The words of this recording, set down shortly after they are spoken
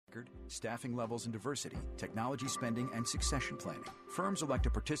record, staffing levels and diversity, technology spending, and succession planning. Firms elect to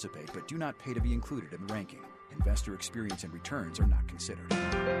participate but do not pay to be included in the ranking. Investor experience and returns are not considered.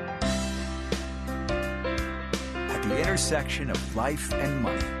 At the intersection of life and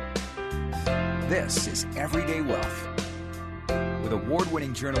money, this is Everyday Wealth with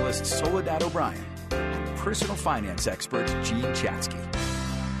award-winning journalist Soledad O'Brien and personal finance expert Jean Chatzky.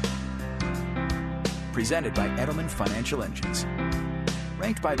 Presented by Edelman Financial Engines.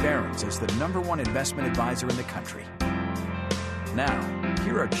 Ranked by Barron's as the #1 investment advisor in the country. Now,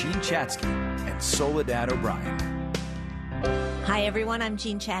 here are Jean Chatzky and Soledad O'Brien. Hi, everyone. I'm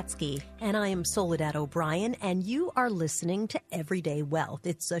Jean Chatzky. And I am Soledad O'Brien, and you are listening to Everyday Wealth.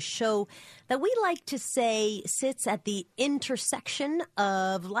 It's a show that we like to say sits at the intersection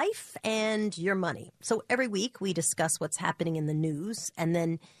of life and your money. So every week we discuss what's happening in the news and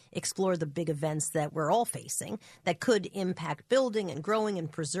then explore the big events that we're all facing that could impact building and growing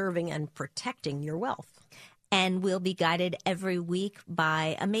and preserving and protecting your wealth. And we'll be guided every week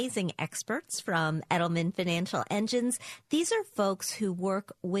by amazing experts from Edelman Financial Engines. These are folks who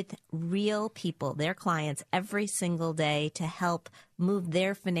work with real people, their clients, every single day to help move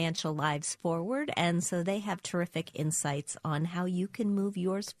their financial lives forward. And so they have terrific insights on how you can move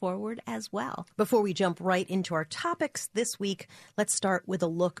yours forward as well. Before we jump right into our topics this week, let's start with a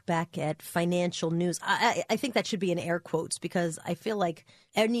look back at financial news. I think that should be in air quotes because I feel like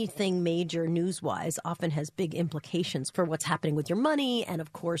anything major news-wise often has big implications for what's happening with your money and,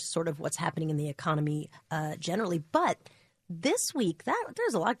 of course, sort of what's happening in the economy generally. But this week,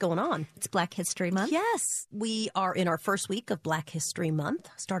 there's a lot going on. It's Black History Month. Yes. We are in our first week of Black History Month,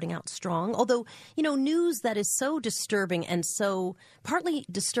 starting out strong. Although, news that is so disturbing and so partly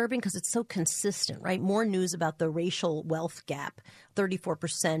disturbing because it's so consistent, right? More news about the racial wealth gap.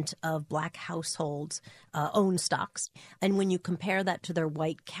 34% of Black households own stocks. And when you compare that to their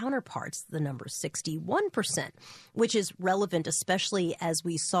white counterparts, the number is 61%, which is relevant, especially as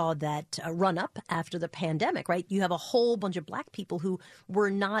we saw that run up after the pandemic, right? You have a whole bunch of Black people who were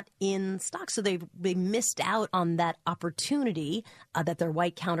not in stocks. So they missed out on that opportunity that their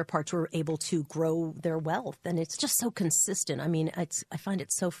white counterparts were able to grow their wealth. And it's just so consistent. I mean, I find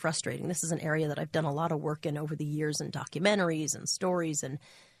it so frustrating. This is an area that I've done a lot of work in over the years in documentaries and stories, and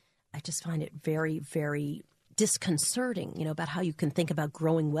I just find it very, very disconcerting, about how you can think about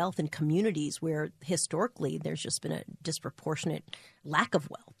growing wealth in communities where historically there's just been a disproportionate lack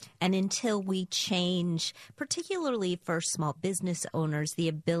of wealth. And until we change, particularly for small business owners, the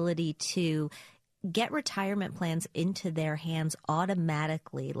ability to get retirement plans into their hands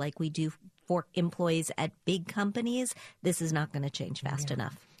automatically like we do for employees at big companies, this is not going to change fast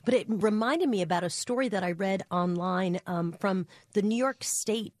enough. But it reminded me about a story that I read online from the New York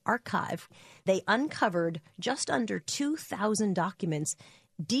State Archive. They uncovered just under 2,000 documents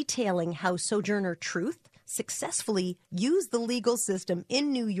detailing how Sojourner Truth successfully used the legal system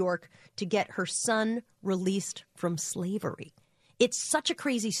in New York to get her son released from slavery. It's such a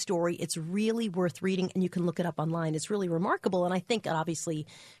crazy story. It's really worth reading, and you can look it up online. It's really remarkable, and I think obviously,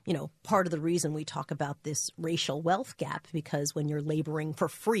 part of the reason we talk about this racial wealth gap, because when you're laboring for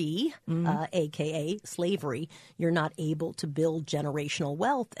free, a.k.a. slavery, you're not able to build generational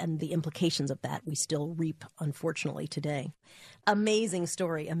wealth, and the implications of that we still reap, unfortunately, today. Amazing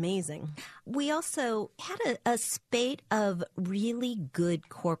story. Amazing. We also had a spate of really good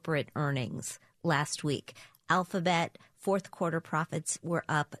corporate earnings last week. Alphabet fourth quarter profits were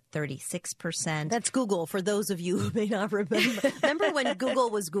up 36%. That's Google, for those of you who may not remember. Remember when Google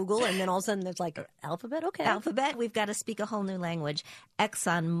was Google and then all of a sudden there's like Alphabet? Okay. Alphabet, we've got to speak a whole new language.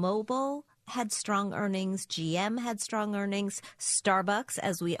 ExxonMobil had strong earnings. GM had strong earnings. Starbucks,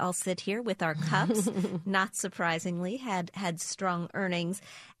 as we all sit here with our cups, not surprisingly, had strong earnings.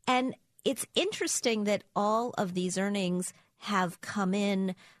 And it's interesting that all of these earnings have come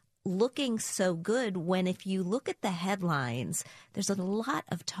in looking so good when, if you look at the headlines, there's a lot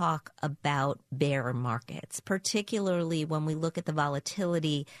of talk about bear markets, particularly when we look at the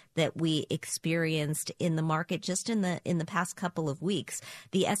volatility that we experienced in the market just in the past couple of weeks.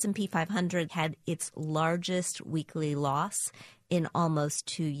 The S&P 500 had its largest weekly loss in almost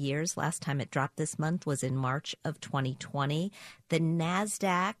 2 years. Last time it dropped this month was in March of 2020. The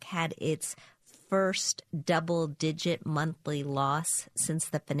NASDAQ had its first double-digit monthly loss since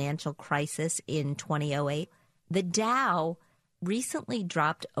the financial crisis in 2008. The Dow recently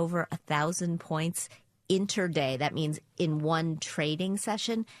dropped over 1,000 points intraday. That means in one trading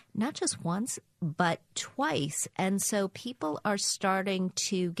session, not just once, but twice. And so people are starting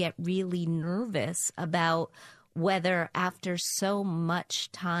to get really nervous about whether, after so much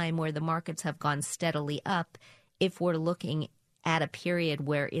time where the markets have gone steadily up, if we're looking at a period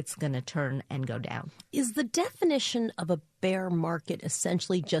where it's going to turn and go down. Is the definition of a bear market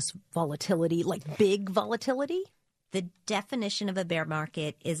essentially just volatility, like big volatility? The definition of a bear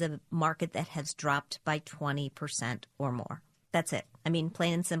market is a market that has dropped by 20% or more. That's it. I mean,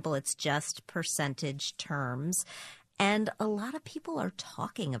 plain and simple, it's just percentage terms. And a lot of people are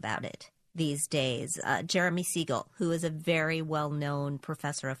talking about it these days. Jeremy Siegel, who is a very well-known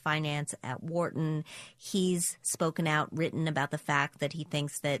professor of finance at Wharton, he's spoken out, written about the fact that he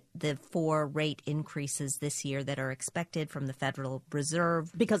thinks that the 4 rate increases this year that are expected from the Federal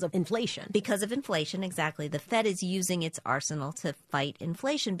Reserve. Because of inflation. Because of inflation, exactly. The Fed is using its arsenal to fight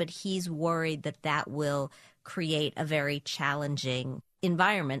inflation, but he's worried that that will create a very challenging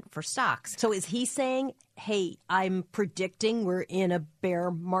environment for stocks. So is he saying, hey, I'm predicting we're in a bear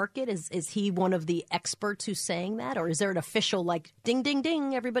market? Is he one of the experts who's saying that? Or is there an official like, ding, ding,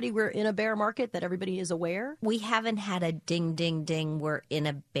 ding, everybody, we're in a bear market that everybody is aware? We haven't had a ding, ding, ding, we're in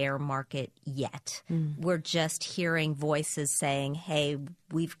a bear market yet. We're just hearing voices saying, hey,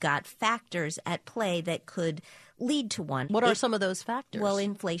 we've got factors at play that could lead to one. What are some of those factors? Well,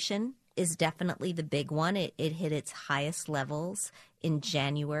 inflation is definitely the big one. It hit its highest levels in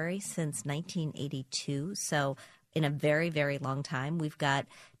January since 1982. So in a very, very long time, we've got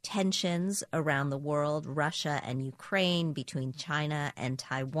tensions around the world, Russia and Ukraine, between China and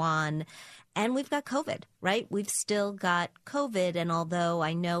Taiwan. And we've got COVID, right? We've still got COVID. And although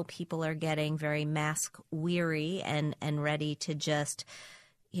I know people are getting very mask weary and ready to just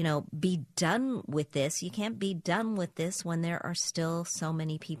be done with this. You can't be done with this when there are still so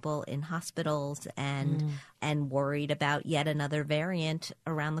many people in hospitals and worried about yet another variant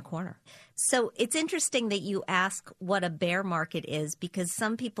around the corner. So it's interesting that you ask what a bear market is, because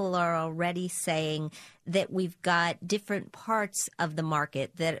some people are already saying that we've got different parts of the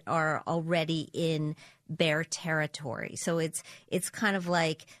market that are already in bear territory. So it's kind of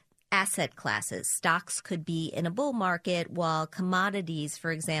like asset classes. Stocks could be in a bull market, while commodities,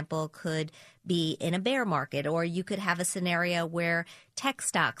 for example, could be in a bear market. Or you could have a scenario where tech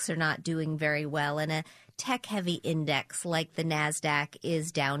stocks are not doing very well, and a tech-heavy index like the NASDAQ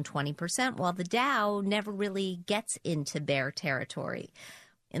is down 20%, while the Dow never really gets into bear territory.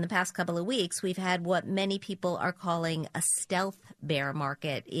 In the past couple of weeks, we've had what many people are calling a stealth bear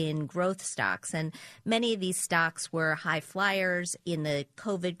market in growth stocks. And many of these stocks were high flyers in the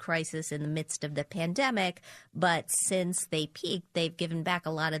COVID crisis in the midst of the pandemic. But since they peaked, they've given back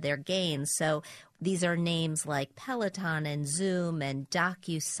a lot of their gains. So these are names like Peloton and Zoom and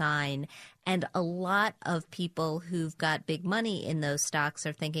DocuSign. And a lot of people who've got big money in those stocks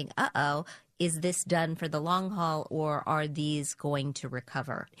are thinking, uh-oh, is this done for the long haul, or are these going to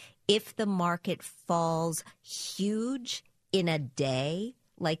recover? If the market falls huge in a day,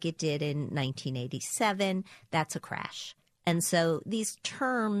 like it did in 1987, that's a crash. And so these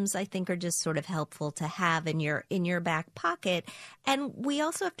terms, I think, are just sort of helpful to have in your back pocket. And we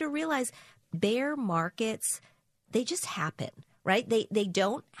also have to realize bear markets, they just happen, right? They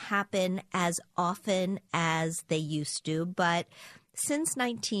don't happen as often as they used to, but since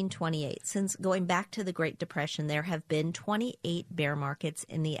 1928, since going back to the Great Depression, there have been 28 bear markets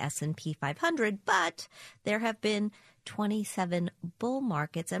in the S&P 500, but there have been 27 bull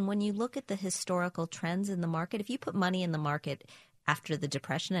markets. And when you look at the historical trends in the market, if you put money in the market after the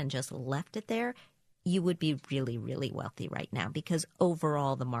Depression and just left it there, you would be really, really wealthy right now, because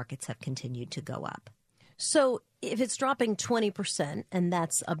overall the markets have continued to go up. So if it's dropping 20% and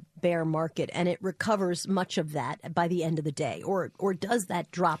that's a bear market and it recovers much of that by the end of the day, or does that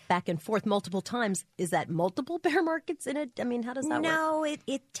drop back and forth multiple times? Is that multiple bear markets in it? I mean, how does that work? No,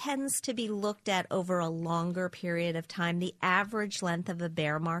 it tends to be looked at over a longer period of time. The average length of a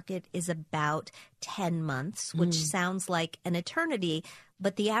bear market is about 10 months, which sounds like an eternity,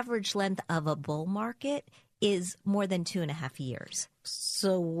 but the average length of a bull market is more than 2.5 years.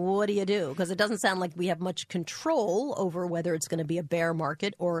 So what do you do? Because it doesn't sound like we have much control over whether it's going to be a bear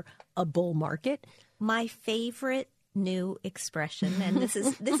market or a bull market. My favorite new expression, and this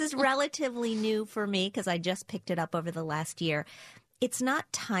is relatively new for me because I just picked it up over the last year. It's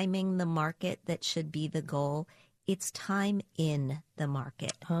not timing the market that should be the goal. It's time in the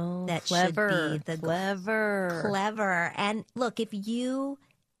market. Oh, that clever, should be the clever. Clever. And look, if you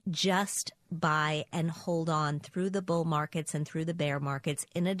just buy and hold on through the bull markets and through the bear markets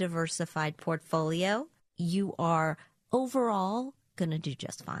in a diversified portfolio, you are overall going to do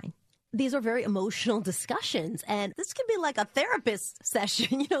just fine. These are very emotional discussions, and this can be like a therapist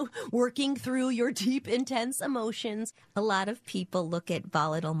session, working through your deep, intense emotions. A lot of people look at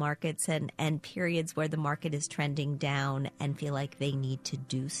volatile markets and periods where the market is trending down and feel like they need to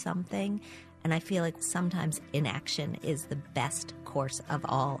do something. And I feel like sometimes inaction is the best course of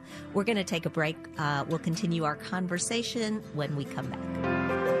all. We're going to take a break. We'll continue our conversation when we come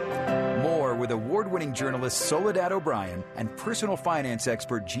back. More with award-winning journalist Soledad O'Brien and personal finance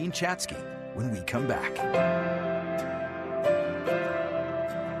expert Jean Chatzky when we come back.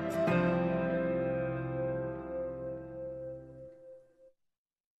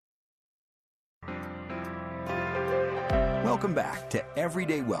 Welcome back to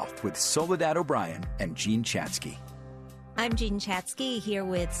Everyday Wealth with Soledad O'Brien and Jean Chatzky. I'm Jean Chatzky here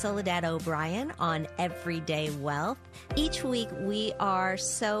with Soledad O'Brien on Everyday Wealth. Each week, we are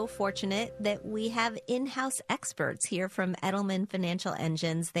so fortunate that we have in-house experts here from Edelman Financial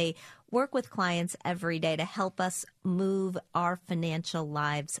Engines. They work with clients every day to help us move our financial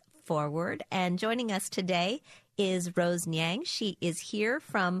lives forward. And joining us today is Rose Niang. She is here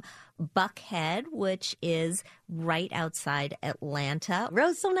from Buckhead, which is right outside Atlanta.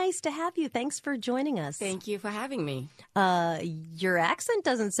 Rose, so nice to have you. Thanks for joining us. Thank you for having me. Your accent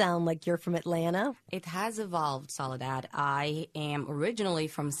doesn't sound like you're from Atlanta. It has evolved, Soledad. I am originally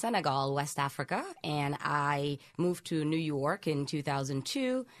from Senegal, West Africa, and I moved to New York in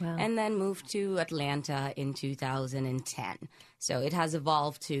 2002 and then moved to Atlanta in 2010. So it has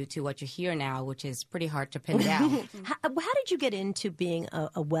evolved to what you hear now, which is pretty hard to pin down. How did you get into being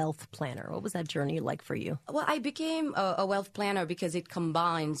a wealth planner? What was that journey like for you? Well, I became a wealth planner because it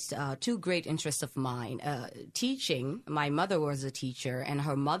combines two great interests of mine. Teaching. My mother was a teacher and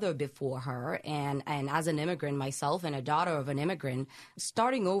her mother before her. And as an immigrant myself and a daughter of an immigrant,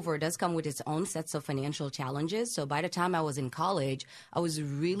 starting over does come with its own sets of financial challenges. So by the time I was in college, I was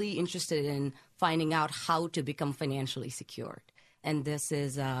really interested in finding out how to become financially secured. And this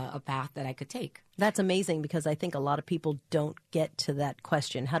is a path that I could take. That's amazing because I think a lot of people don't get to that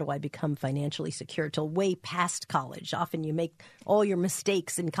question, how do I become financially secure, till way past college. Often you make all your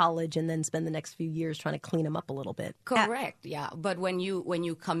mistakes in college and then spend the next few years trying to clean them up a little bit. Correct, yeah. But when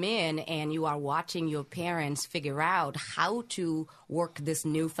you come in and you are watching your parents figure out how to work this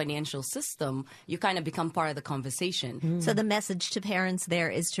new financial system, you kind of become part of the conversation. So the message to parents there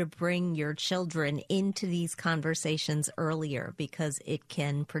is to bring your children into these conversations earlier because it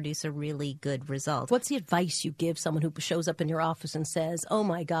can produce a really good result. What's the advice you give someone who shows up in your office and says, oh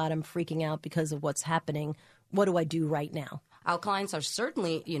my God, I'm freaking out because of what's happening. What do I do right now? Our clients are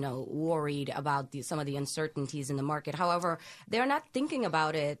certainly, worried about some of the uncertainties in the market. However, they're not thinking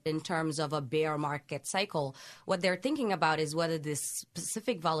about it in terms of a bear market cycle. What they're thinking about is whether this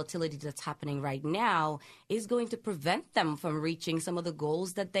specific volatility that's happening right now is going to prevent them from reaching some of the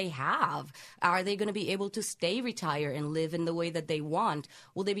goals that they have. Are they going to be able to stay retired and live in the way that they want?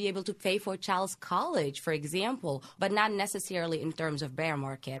 Will they be able to pay for a child's college, for example, but not necessarily in terms of bear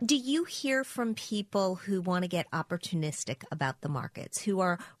market? Do you hear from people who want to get opportunistic about the markets, who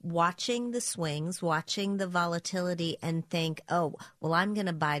are watching the swings, watching the volatility and think, oh, well, I'm going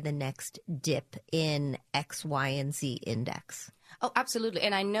to buy the next dip in X, Y, and Z index? Oh, absolutely.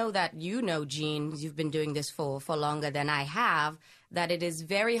 And I know that Jean, you've been doing this for longer than I have, that it is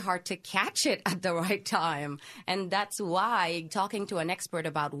very hard to catch it at the right time. And that's why talking to an expert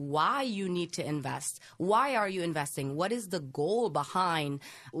about why you need to invest, why are you investing, what is the goal behind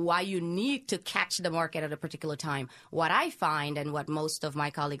why you need to catch the market at a particular time. What I find and what most of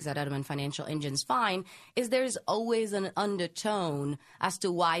my colleagues at Edelman Financial Engines find is there's always an undertone as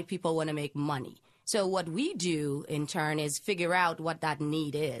to why people want to make money. So what we do, in turn, is figure out what that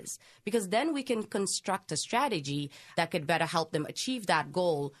need is, because then we can construct a strategy that could better help them achieve that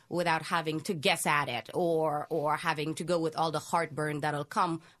goal without having to guess at it or having to go with all the heartburn that'll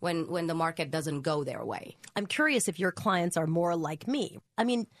come when the market doesn't go their way. I'm curious if your clients are more like me. I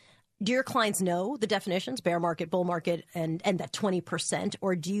mean, do your clients know the definitions, bear market, bull market, and that 20%?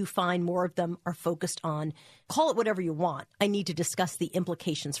 Or do you find more of them are focused on, call it whatever you want, I need to discuss the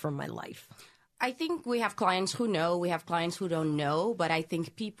implications for my life? I think we have clients who know, we have clients who don't know, but I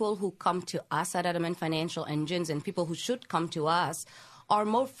think people who come to us at Edelman Financial Engines and people who should come to us are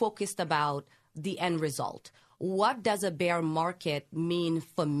more focused about the end result. What does a bear market mean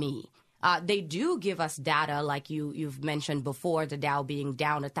for me? They do give us data like you've mentioned before, the Dow being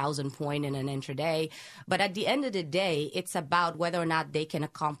down 1,000 points in an intraday. But at the end of the day, it's about whether or not they can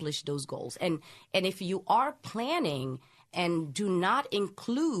accomplish those goals. And if you are planning and do not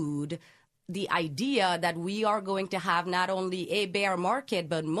include the idea that we are going to have not only a bear market,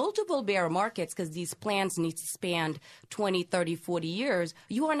 but multiple bear markets, because these plans need to span 20, 30, 40 years,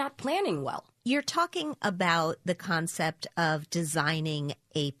 you are not planning well. You're talking about the concept of designing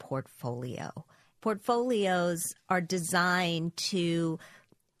a portfolio. Portfolios are designed to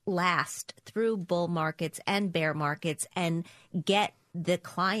last through bull markets and bear markets and get the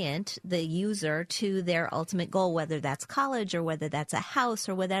client, the user, to their ultimate goal, whether that's college or whether that's a house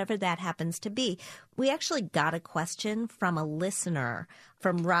or whatever that happens to be. We actually got a question from a listener,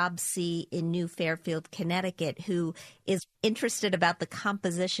 from Rob C. in New Fairfield, Connecticut, who is interested about the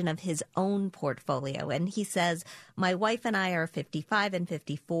composition of his own portfolio. And he says, my wife and I are 55 and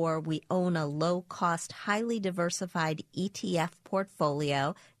 54. We own a low-cost, highly diversified ETF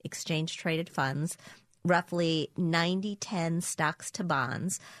portfolio, exchange-traded funds, roughly 90-10 stocks to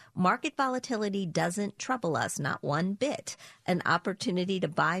bonds. Market volatility doesn't trouble us, not one bit. An opportunity to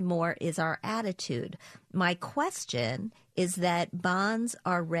buy more is our attitude. My question is that bonds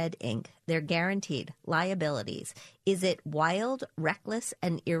are red ink. They're guaranteed liabilities. Is it wild, reckless,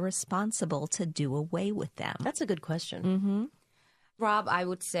 and irresponsible to do away with them? That's a good question. Mm-hmm. Rob, I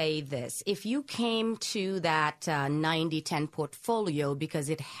would say this. If you came to that 90-10 portfolio because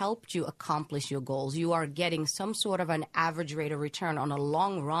it helped you accomplish your goals, you are getting some sort of an average rate of return on a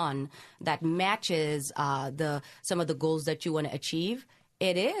long run that matches some of the goals that you want to achieve,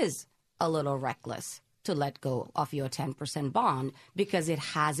 it is a little reckless to let go of your 10% bond because it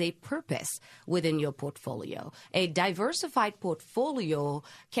has a purpose within your portfolio. A diversified portfolio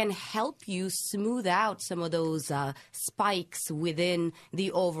can help you smooth out some of those spikes within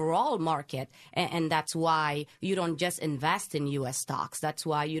the overall market. And that's why you don't just invest in U.S. stocks. That's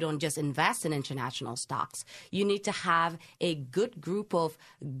why you don't just invest in international stocks. You need to have a good group of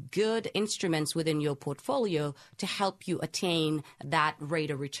good instruments within your portfolio to help you attain that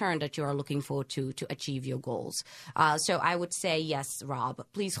rate of return that you are looking for to achieve your goals. So I would say, yes, Rob,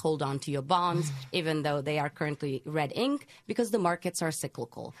 please hold on to your bonds, even though they are currently red ink, because the markets are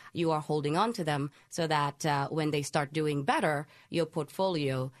cyclical. You are holding on to them so that when they start doing better, your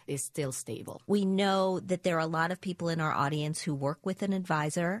portfolio is still stable. We know that there are a lot of people in our audience who work with an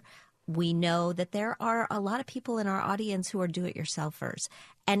advisor. We know that there are a lot of people in our audience who are do-it-yourselfers.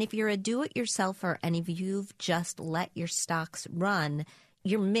 And if you're a do-it-yourselfer and if you've just let your stocks run,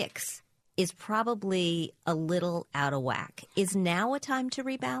 your mix is probably a little out of whack. Is now a time to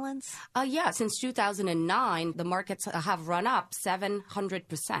rebalance? Yeah, since 2009, the markets have run up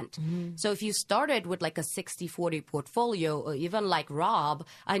 700%. So if you started with like a 60-40 portfolio, or even like Rob,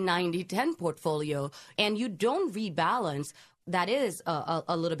 a 90-10 portfolio, and you don't rebalance, that is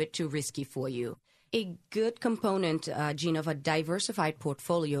a little bit too risky for you. A good component, Jean, of a diversified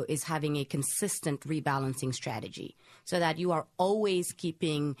portfolio is having a consistent rebalancing strategy so that you are always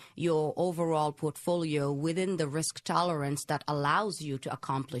keeping your overall portfolio within the risk tolerance that allows you to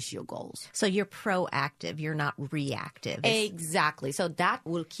accomplish your goals. So you're proactive, you're not reactive. Exactly. So that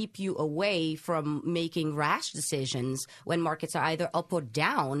will keep you away from making rash decisions when markets are either up or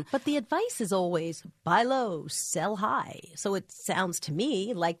down. But the advice is always buy low, sell high. So it sounds to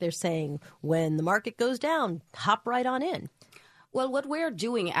me like they're saying when the market goes down, hop right on in. Well, what we're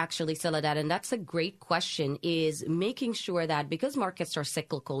doing actually, Soledad, and that's a great question, is making sure that because markets are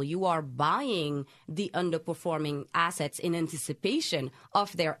cyclical, you are buying the underperforming assets in anticipation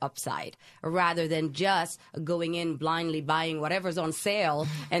of their upside rather than just going in blindly buying whatever's on sale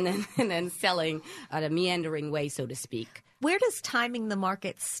and then selling at a meandering way, so to speak. Where does timing the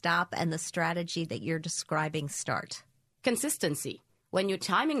market stop and the strategy that you're describing start? Consistency. When you're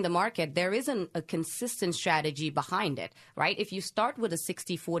timing the market, there isn't a consistent strategy behind it, right? If you start with a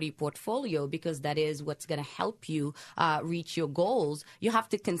 60-40 portfolio, because that is what's going to help you reach your goals, you have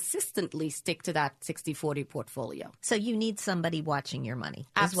to consistently stick to that 60-40 portfolio. So you need somebody watching your money, is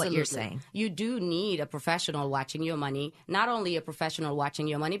Absolutely. What you're saying. You do need a professional watching your money, not only a professional watching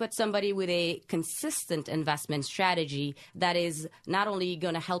your money, but somebody with a consistent investment strategy that is not only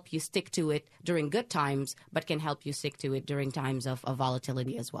going to help you stick to it during good times, but can help you stick to it during times of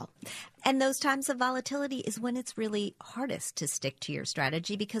volatility as well. And those times of volatility is when it's really hardest to stick to your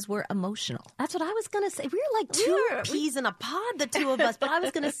strategy because we're emotional. That's what I was going to say. We're like two peas in a pod, the two of us. But I was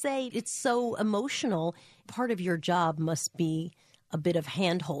going to say it's so emotional. Part of your job must be a bit of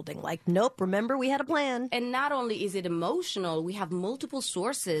hand-holding, like, nope, remember we had a plan. And not only is it emotional, we have multiple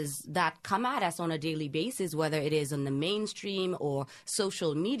sources that come at us on a daily basis, whether it is on the mainstream or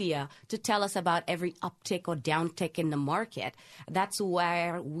social media, to tell us about every uptick or downtick in the market. That's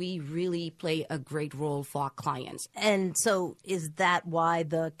where we really play a great role for our clients. And so is that why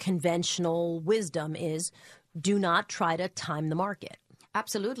the conventional wisdom is do not try to time the market?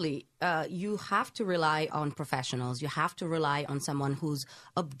 Absolutely. You have to rely on professionals. You have to rely on someone whose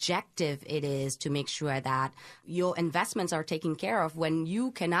objective it is to make sure that your investments are taken care of when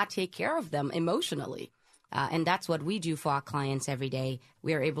you cannot take care of them emotionally. And that's what we do for our clients every day.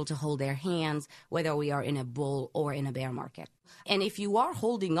 We are able to hold their hands, whether we are in a bull or in a bear market. And if you are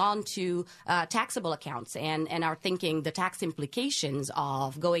holding on to taxable accounts and are thinking the tax implications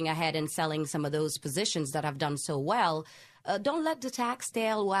of going ahead and selling some of those positions that have done so well, don't let the tax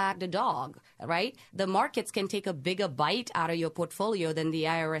tail wag the dog, right? The markets can take a bigger bite out of your portfolio than the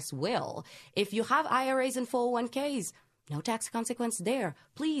IRS will. If you have IRAs and 401ks, no tax consequence there.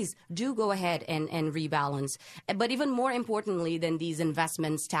 Please do go ahead and rebalance. But even more importantly than these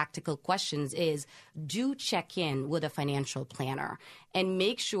investments tactical questions is do check in with a financial planner and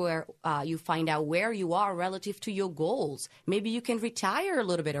make sure you find out where you are relative to your goals. Maybe you can retire a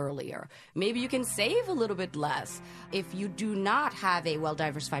little bit earlier. Maybe you can save a little bit less. If you do not have a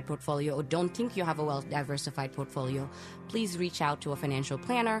well-diversified portfolio or don't think you have a well-diversified portfolio, please reach out to a financial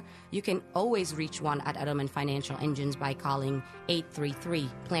planner. You can always reach one at Edelman Financial Engines by calling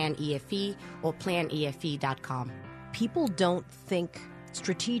 833-PLAN-EFE or planefe.com. People don't think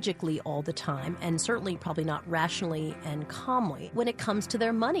strategically all the time, and certainly probably not rationally and calmly when it comes to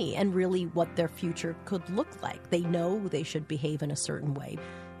their money and really what their future could look like. They know they should behave in a certain way.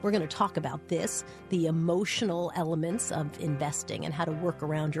 We're going to talk about this, the emotional elements of investing and how to work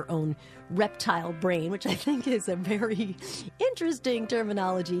around your own reptile brain, which I think is a very interesting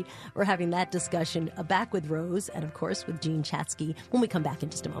terminology. We're having that discussion back with Rose and, of course, with Jean Chatzky when we come back in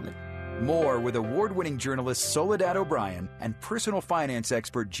just a moment. More with award-winning journalist Soledad O'Brien and personal finance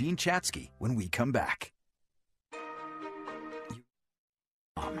expert Jean Chatzky when we come back.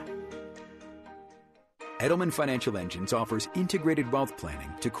 Edelman Financial Engines offers integrated wealth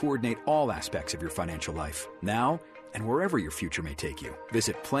planning to coordinate all aspects of your financial life, now and wherever your future may take you.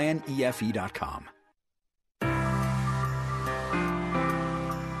 Visit planefe.com.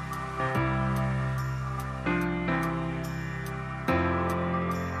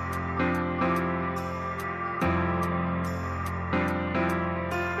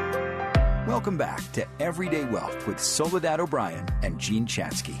 Welcome back to Everyday Wealth with Soledad O'Brien and Jean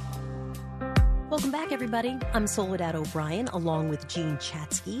Chatzky. Welcome back, everybody. I'm Soledad O'Brien, along with Jean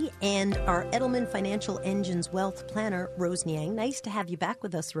Chatzky and our Edelman Financial Engines Wealth Planner, Rose Niang. Nice to have you back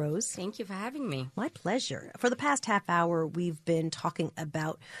with us, Rose. Thank you for having me. My pleasure. For the past half hour, we've been talking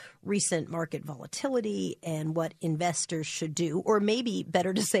about recent market volatility and what investors should do, or maybe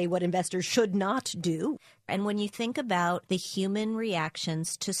better to say what investors should not do. And when you think about the human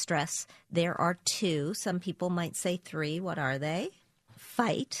reactions to stress, there are two. Some people might say three. What are they?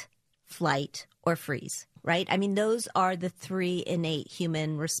 Fight, flight, or freeze, right? I mean, those are the three innate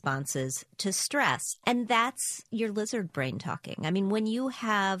human responses to stress. And that's your lizard brain talking. I mean, when you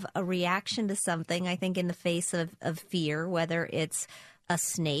have a reaction to something, I think in the face of fear, whether it's a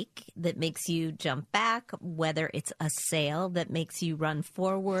snake that makes you jump back, whether it's a sail that makes you run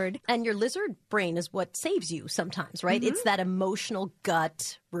forward. And your lizard brain is what saves you sometimes, right? Mm-hmm. It's that emotional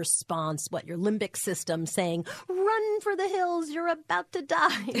gut response, what your limbic system saying, run for the hills, you're about to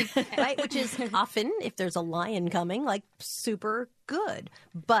die, right? Which is often, if there's a lion coming, like super good.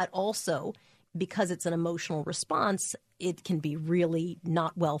 But also, because it's an emotional response, it can be really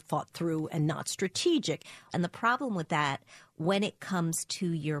not well thought through and not strategic. And the problem with that, when it comes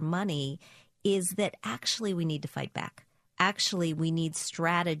to your money, is that actually we need to fight back. Actually, we need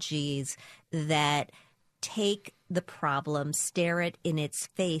strategies that take the problem, stare it in its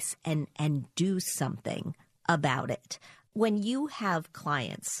face, and do something about it. When you have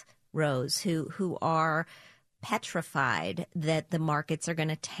clients, Rose, who are petrified that the markets are going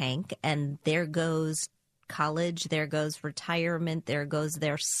to tank and there goes college, there goes retirement, there goes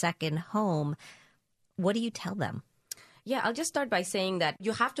their second home, what do you tell them? Yeah, I'll just start by saying that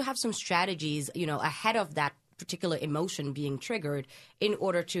you have to have some strategies, ahead of that particular emotion being triggered in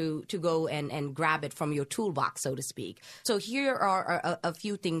order to go and grab it from your toolbox, so to speak. So here are a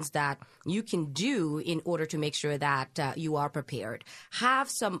few things that you can do in order to make sure that you are prepared.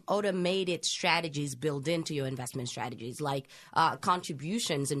 Have some automated strategies built into your investment strategies, like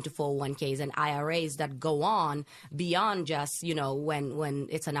contributions into 401ks and IRAs that go on beyond just, when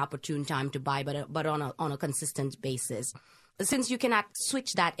it's an opportune time to buy, but on a consistent basis. Since you cannot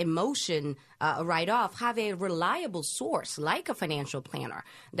switch that emotion right off, have a reliable source like a financial planner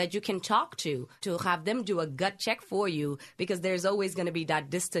that you can talk to have them do a gut check for you, because there's always going to be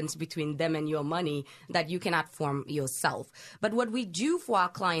that distance between them and your money that you cannot form yourself. But what we do for our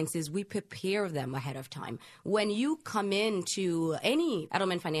clients is we prepare them ahead of time. When you come into any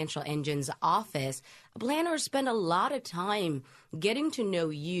Edelman Financial Engines office, planners spend a lot of time getting to know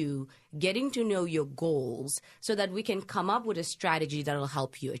you, getting to know your goals, so that we can come up with a strategy that will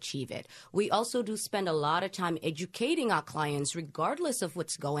help you achieve it. We also do spend a lot of time educating our clients, regardless of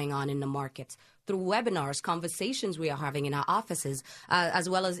what's going on in the markets, through webinars, conversations we are having in our offices, as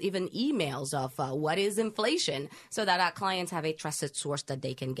well as even emails of what is inflation, so that our clients have a trusted source that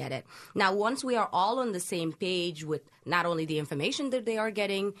they can get it. Now, once we are all on the same page with not only the information that they are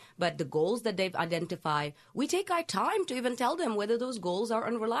getting, but the goals that they've identified, we take our time to even tell them whether those goals are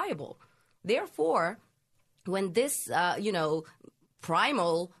unreliable. Therefore, when this,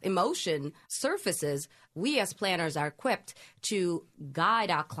 primal emotion surfaces, we as planners are equipped to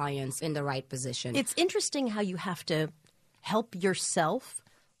guide our clients in the right position. It's interesting how you have to help yourself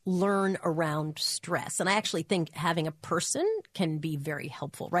learn around stress. And I actually think having a person can be very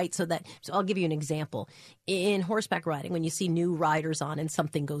helpful, right? So I'll give you an example. In horseback riding, when you see new riders on and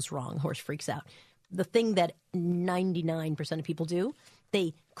something goes wrong, horse freaks out. The thing that 99% of people do,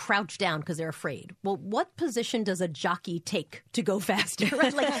 they crouch down because they're afraid. Well, what position does a jockey take to go faster?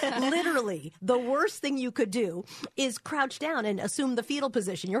 Right? Like literally, the worst thing you could do is crouch down and assume the fetal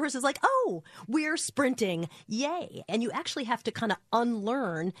position. Your horse is like, oh, we're sprinting, yay. And you actually have to kind of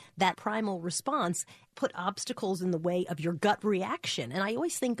unlearn that primal response, put obstacles in the way of your gut reaction. And I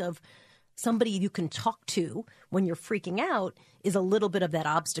always think of somebody you can talk to when you're freaking out is a little bit of that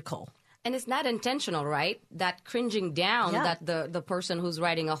obstacle. And it's not intentional, right? That cringing down that the person who's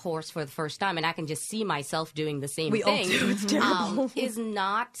riding a horse for the first time, and I can just see myself doing the same thing. All do. It's terrible. Is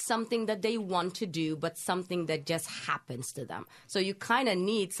not something that they want to do, but something that just happens to them. So you kind of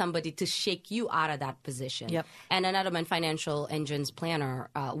need somebody to shake you out of that position. Yep. And an Edelman Financial Engines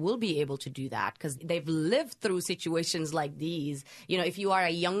planner will be able to do that because they've lived through situations like these. You know, if you are a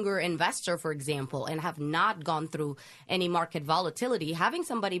younger investor, for example, and have not gone through any market volatility, having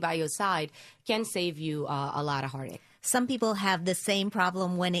somebody by your side can save you a lot of heartache. Some people have the same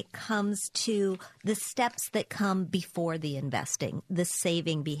problem when it comes to the steps that come before the investing, the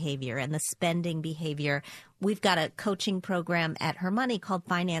saving behavior and the spending behavior. We've got a coaching program at Her Money called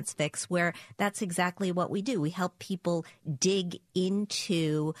Finance Fix where that's exactly what we do. We help people dig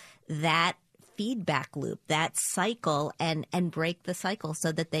into that feedback loop, that cycle, and break the cycle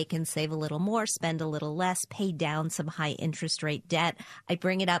so that they can save a little more, spend a little less, pay down some high interest rate debt. I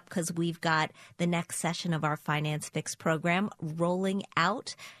bring it up because we've got the next session of our Finance Fix program rolling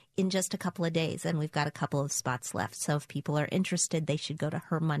out in just a couple of days, and we've got a couple of spots left. So if people are interested, they should go to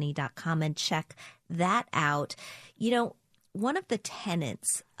hermoney.com and check that out. You know, one of the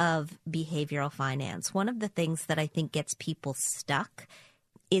tenets of behavioral finance, one of the things that I think gets people stuck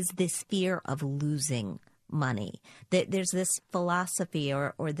is this fear of losing money. There's this philosophy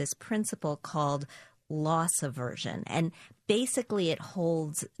or this principle called loss aversion. And basically it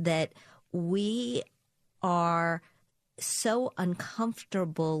holds that we are so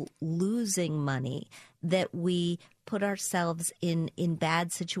uncomfortable losing money that we put ourselves in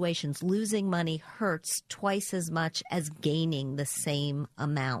bad situations. Losing money hurts twice as much as gaining the same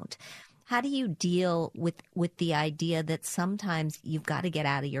amount. How do you deal with the idea that sometimes you've got to get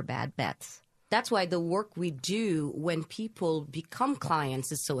out of your bad bets? That's why the work we do when people become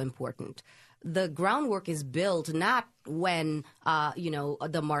clients is so important. The groundwork is built not when,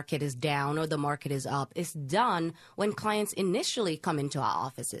 the market is down or the market is up. It's done when clients initially come into our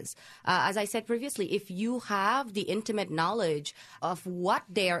offices. As I said previously, if you have the intimate knowledge of what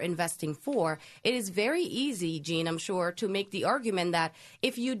they are investing for, it is very easy, Jean, I'm sure, to make the argument that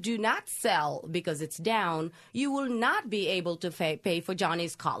if you do not sell because it's down, you will not be able to pay for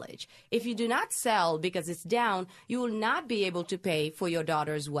Johnny's college. If you do not sell because it's down, you will not be able to pay for your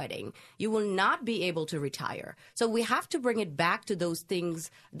daughter's wedding. You will not be able to retire. So we have to bring it back to those things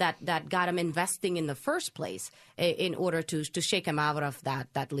that got them investing in the first place in order to shake them out of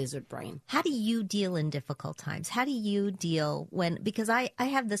that lizard brain. How do you deal in difficult times? How do you deal because I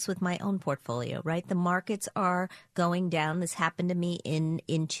have this with my own portfolio, right? The markets are going down. This happened to me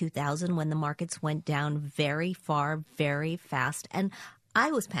in 2000 when the markets went down very far, very fast. And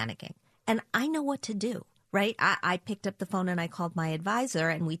I was panicking. And I know what to do. Right? I picked up the phone and I called my advisor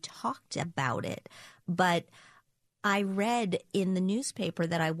and we talked about it. But I read in the newspaper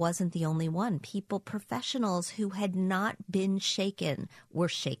that I wasn't the only one. Professionals who had not been shaken were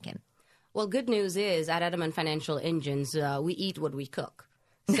shaken. Well, good news is at Edelman Financial Engines, we eat what we cook.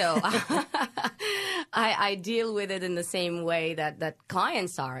 So I deal with it in the same way that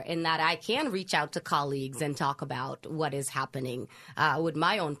clients are, in that I can reach out to colleagues and talk about what is happening with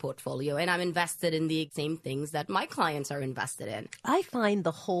my own portfolio. And I'm invested in the same things that my clients are invested in. I find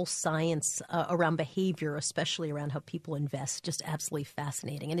the whole science around behavior, especially around how people invest, just absolutely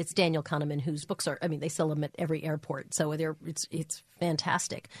fascinating. And it's Daniel Kahneman, whose books they sell them at every airport. So it's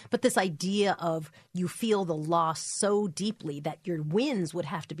fantastic. But this idea of you feel the loss so deeply that your wins would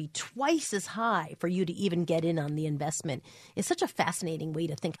have to be twice as high for you you to even get in on the investment is such a fascinating way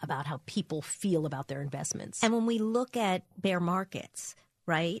to think about how people feel about their investments. And when we look at bear markets,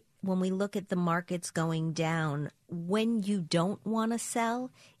 right? When we look at the markets going down, when you don't want to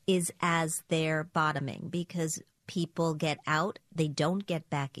sell is as they're bottoming, because people get out, they don't get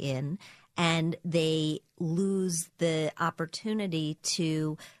back in, and they lose the opportunity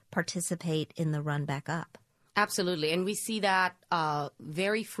to participate in the run back up. Absolutely. And we see that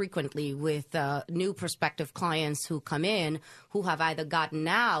very frequently with new prospective clients who come in who have either gotten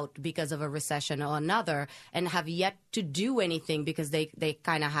out because of a recession or another and have yet to do anything because they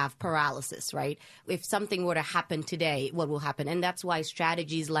kind of have paralysis, right? If something were to happen today, what will happen? And that's why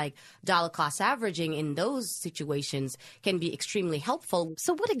strategies like dollar cost averaging in those situations can be extremely helpful.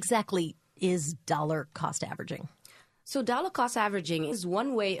 So what exactly is dollar cost averaging? So dollar cost averaging is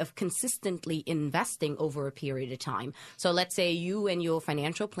one way of consistently investing over a period of time. So let's say you and your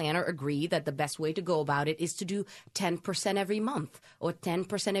financial planner agree that the best way to go about it is to do 10% every month or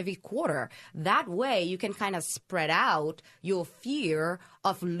 10% every quarter. That way you can kind of spread out your fear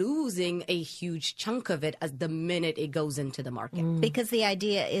of losing a huge chunk of it as the minute it goes into the market. Because the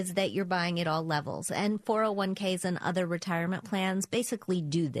idea is that you're buying at all levels. And 401ks and other retirement plans basically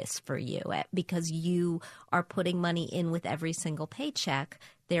do this for you because you are putting money in with every single paycheck.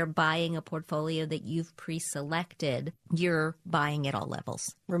 They're buying a portfolio that you've pre-selected. You're buying at all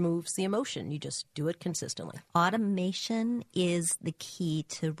levels. Removes the emotion. You just do it consistently. Automation is the key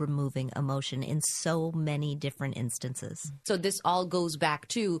to removing emotion in so many different instances. So this all goes back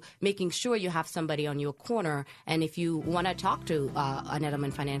to making sure you have somebody on your corner. And if you want to talk to an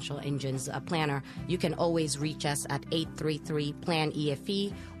Edelman Financial Engines planner, you can always reach us at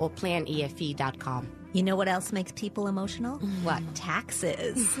 833-PLAN-EFE or planefe.com. You know what else makes people emotional? What?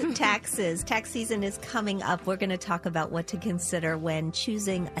 Taxes. Taxes. Tax season is coming up. We're going to talk about what to consider when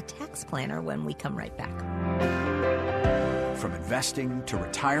choosing a tax planner when we come right back. From investing to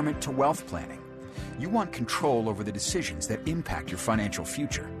retirement to wealth planning, you want control over the decisions that impact your financial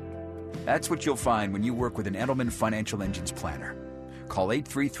future. That's what you'll find when you work with an Edelman Financial Engines planner. Call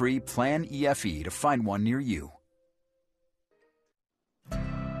 833-PLAN-EFE to find one near you.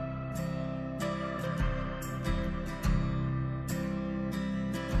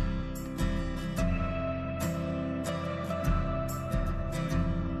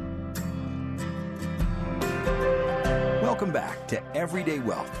 Welcome back to Everyday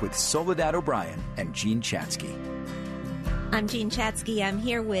Wealth with Soledad O'Brien and Jean Chatzky. I'm Jean Chatzky. I'm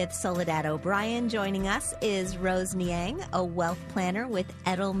here with Soledad O'Brien. Joining us is Rose Niang, a wealth planner with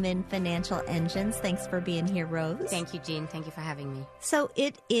Edelman Financial Engines. Thanks for being here, Rose. Thank you, Jean. Thank you for having me. So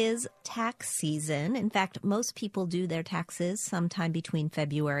it is tax season. In fact, most people do their taxes sometime between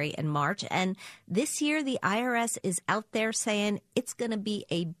February and March. And this year, the IRS is out there saying it's going to be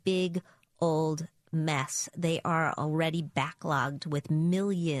a big old mess. They are already backlogged with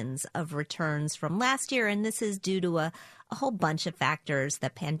millions of returns from last year, and this is due to a whole bunch of factors: the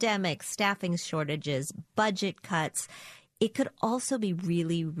pandemic, staffing shortages, budget cuts. It could also be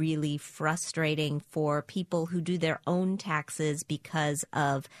really, really frustrating for people who do their own taxes because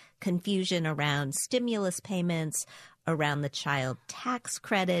of confusion around stimulus payments, around the child tax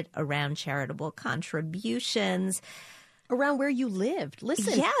credit, around charitable contributions, around where you lived.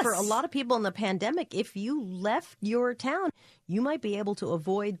 Listen, yes. For a lot of people in the pandemic, if you left your town, you might be able to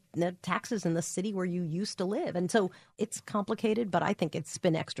avoid the taxes in the city where you used to live. And so it's complicated, but I think it's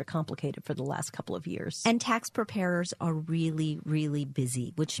been extra complicated for the last couple of years. And tax preparers are really, really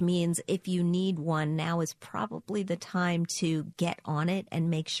busy, which means if you need one, now is probably the time to get on it and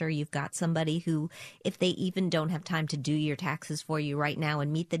make sure you've got somebody who, if they even don't have time to do your taxes for you right now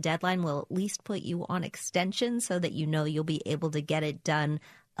and meet the deadline, will at least put you on extension so that you know you'll be able to get it done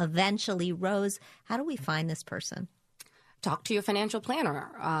eventually. Rose, how do we find this person? Talk to your financial planner.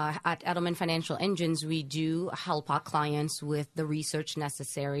 At Edelman Financial Engines, we do help our clients with the research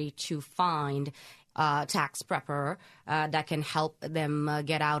necessary to find a tax prepper that can help them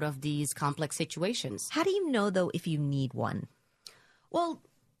get out of these complex situations. How do you know, though, if you need one? Well,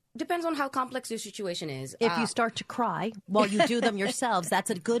 depends on how complex your situation is. If you start to cry while you do them yourselves, that's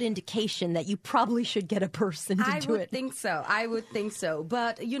a good indication that you probably should get a person to do it. I would think so.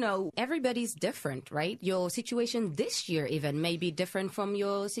 But, you know, everybody's different, right? Your situation this year even may be different from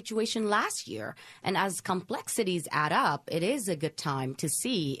your situation last year. And as complexities add up, it is a good time to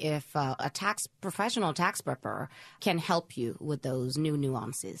see if a professional tax prepper can help you with those new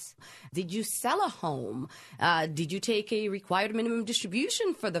nuances. Did you sell a home? Did you take a required minimum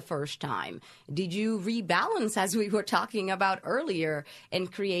distribution for the the first time? Did you rebalance, as we were talking about earlier,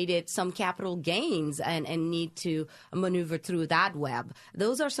 and created some capital gains and need to maneuver through that web?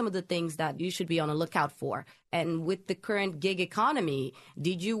 Those are some of the things that you should be on a lookout for. And with the current gig economy,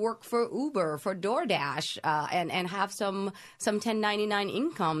 did you work for Uber, for DoorDash, and have some 1099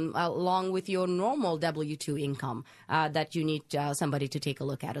 income along with your normal W-2 income that you need somebody to take a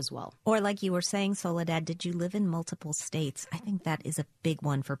look at as well? Or like you were saying, Soledad, did you live in multiple states? I think that is a big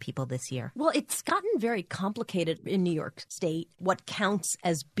one for people this year. Well, it's gotten very complicated in New York State. What counts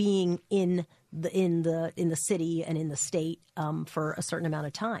as being in the city and in the state for a certain amount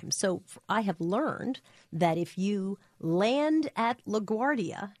of time. So I have learned that if you land at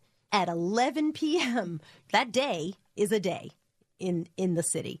LaGuardia at 11 p.m., that day is a day in the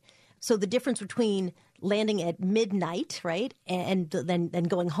city. So the difference between landing at midnight, right, and then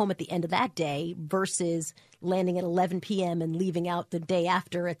going home at the end of that day versus landing at 11 p.m. and leaving out the day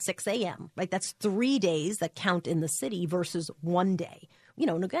after at 6 a.m., right? That's 3 days that count in the city versus 1 day. You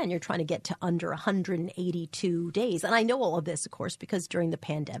know, and again, you're trying to get to under 182 days. And I know all of this, of course, because during the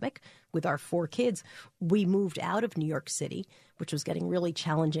pandemic with our 4 kids, we moved out of New York City, which was getting really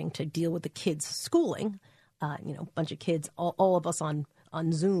challenging to deal with the kids' schooling. A bunch of kids, all of us on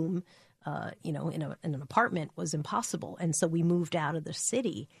Zoom, in an apartment was impossible. And so we moved out of the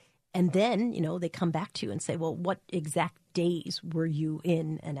city. And then, they come back to you and say, well, what exact days were you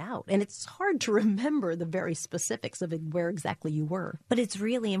in and out? And it's hard to remember the very specifics of where exactly you were. But it's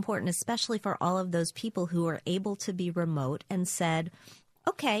really important, especially for all of those people who are able to be remote and said,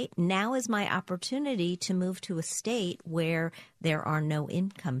 okay, now is my opportunity to move to a state where there are no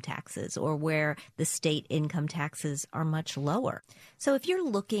income taxes or where the state income taxes are much lower. So if you're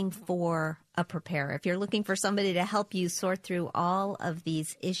looking for a preparer, if you're looking for somebody to help you sort through all of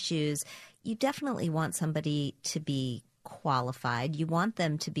these issues, you definitely want somebody to be qualified. You want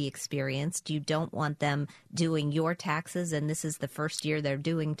them to be experienced. You don't want them doing your taxes, and this is the first year they're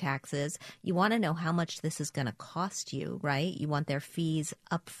doing taxes. You want to know how much this is going to cost you, right? You want their fees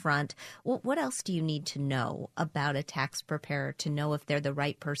up front. Well, what else do you need to know about a tax preparer to know if they're the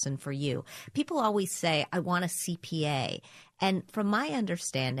right person for you? People always say, I want a CPA. And from my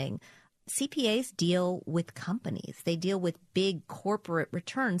understanding, CPAs deal with companies. They deal with big corporate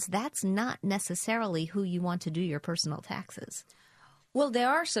returns. That's not necessarily who you want to do your personal taxes. Well, there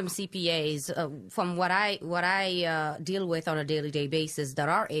are some CPAs from what I deal with on a day-to-day basis that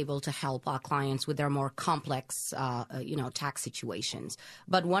are able to help our clients with their more complex, tax situations.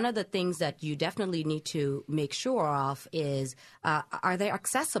 But one of the things that you definitely need to make sure of is, are they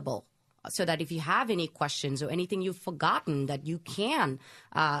accessible? So that if you have any questions or anything you've forgotten, that you can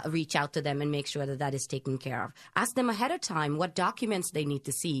reach out to them and make sure that that is taken care of. Ask them ahead of time what documents they need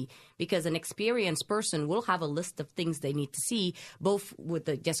to see, because an experienced person will have a list of things they need to see, both with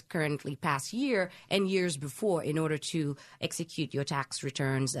the just currently past year and years before, in order to execute your tax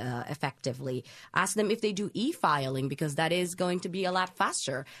returns effectively. Ask them if they do e-filing, because that is going to be a lot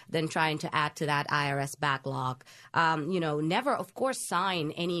faster than trying to add to that IRS backlog. Never, of course,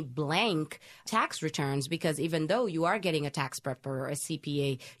 sign any blank tax returns, because even though you are getting a tax prepper or a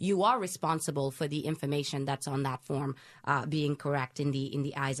CPA, you are responsible for the information that's on that form being correct in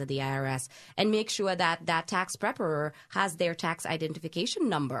the eyes of the IRS. And make sure that that tax prepper has their tax identification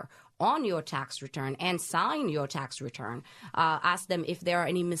number on your tax return and sign your tax return. Ask them if there are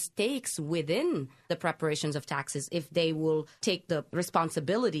any mistakes within the preparations of taxes, if they will take the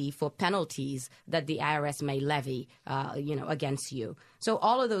responsibility for penalties that the IRS may levy, against you. So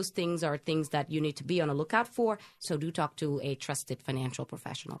all of those things are things that you need to be on a lookout for. So do talk to a trusted financial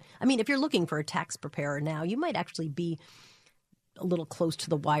professional. I mean, if you're looking for a tax preparer now, you might actually be a little close to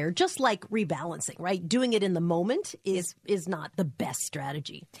the wire, just like rebalancing, right? Doing it in the moment is not the best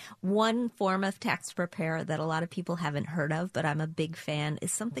strategy. One form of tax preparer that a lot of people haven't heard of, but I'm a big fan,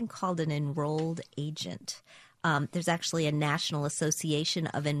 is something called an enrolled agent. There's actually a National Association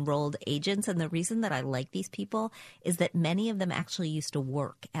of Enrolled Agents, and the reason that I like these people is that many of them actually used to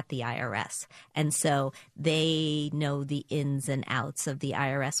work at the IRS, and so they know the ins and outs of the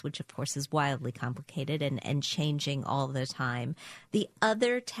IRS, which of course is wildly complicated and changing all the time. The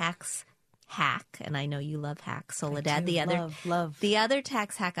other tax hack, and I know you love hacks, Soledad. The other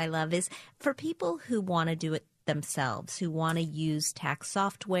tax hack I love is for people who want to do it themselves, who want to use tax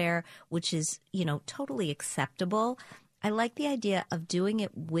software, which is, totally acceptable. I like the idea of doing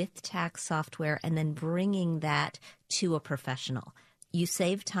it with tax software and then bringing that to a professional. You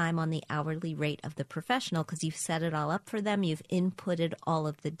save time on the hourly rate of the professional because you've set it all up for them. You've inputted all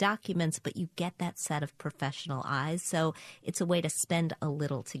of the documents, but you get that set of professional eyes. So it's a way to spend a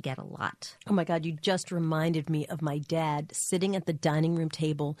little to get a lot. Oh, my God, you just reminded me of my dad sitting at the dining room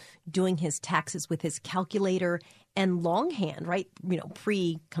table doing his taxes with his calculator and longhand, right? You know,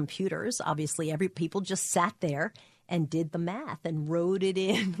 pre-computers, obviously, people just sat there and did the math and wrote it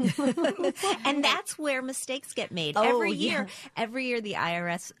in. And that's where mistakes get made. Oh, every year, the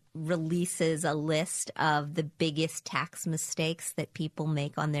IRS releases a list of the biggest tax mistakes that people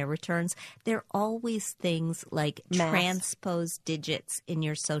make on their returns. They're always things like transposed digits in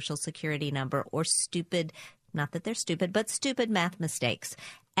your Social Security number or stupid, not that they're stupid, but stupid math mistakes.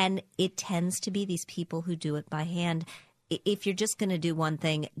 And it tends to be these people who do it by hand. If you're just going to do one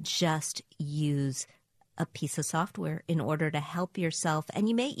thing, just use a piece of software in order to help yourself. And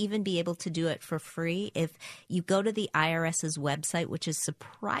you may even be able to do it for free if you go to the IRS's website, which is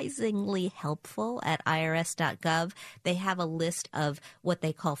surprisingly helpful at irs.gov. They have a list of what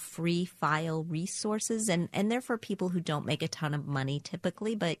they call free file resources, and they're for people who don't make a ton of money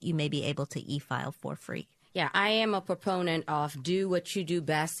typically, but you may be able to e-file for free. Yeah, I am a proponent of do what you do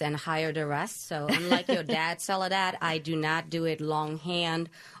best and hire the rest. So unlike your dad, Soledad, I do not do it longhand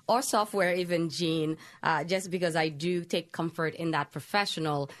or software even, Jean, just because I do take comfort in that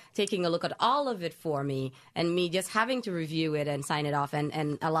professional taking a look at all of it for me and me just having to review it and sign it off.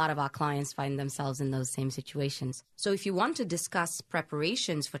 And a lot of our clients find themselves in those same situations. So if you want to discuss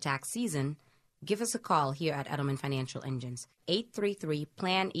preparations for tax season, give us a call here at Edelman Financial Engines,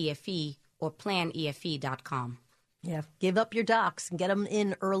 833-PLAN-EFE or planefe.com. Yeah, give up your docs and get them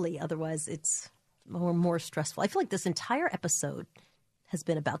in early. Otherwise, it's more stressful. I feel like this entire episode has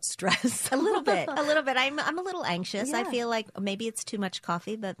been about stress. A little bit. I'm a little anxious. Yeah. I feel like maybe it's too much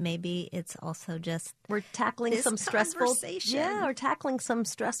coffee, but maybe it's also just we're tackling some stressful conversation. Yeah, we're tackling some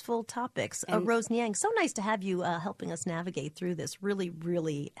stressful topics. Rose Niang, so nice to have you helping us navigate through this. Really,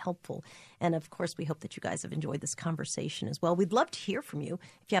 really helpful. And of course, we hope that you guys have enjoyed this conversation as well. We'd love to hear from you.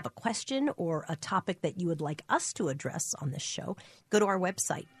 If you have a question or a topic that you would like us to address on this show, go to our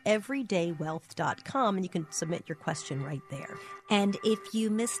website, everydaywealth.com, and you can submit your question right there. And if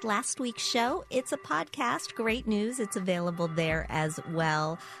you missed last week's show, it's a podcast. Great news. It's available there as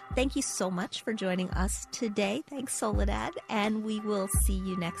well. Thank you so much for joining us today. Thanks, Soledad. And we will see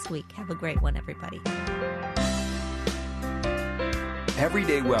you next week. Have a great one, everybody.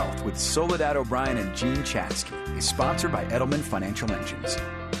 Everyday Wealth with Soledad O'Brien and Jean Chatzky is sponsored by Edelman Financial Engines.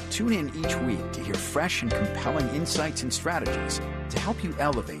 Tune in each week to hear fresh and compelling insights and strategies to help you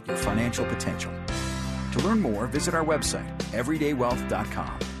elevate your financial potential. To learn more, visit our website,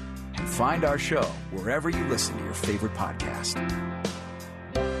 everydaywealth.com, and find our show wherever you listen to your favorite podcast.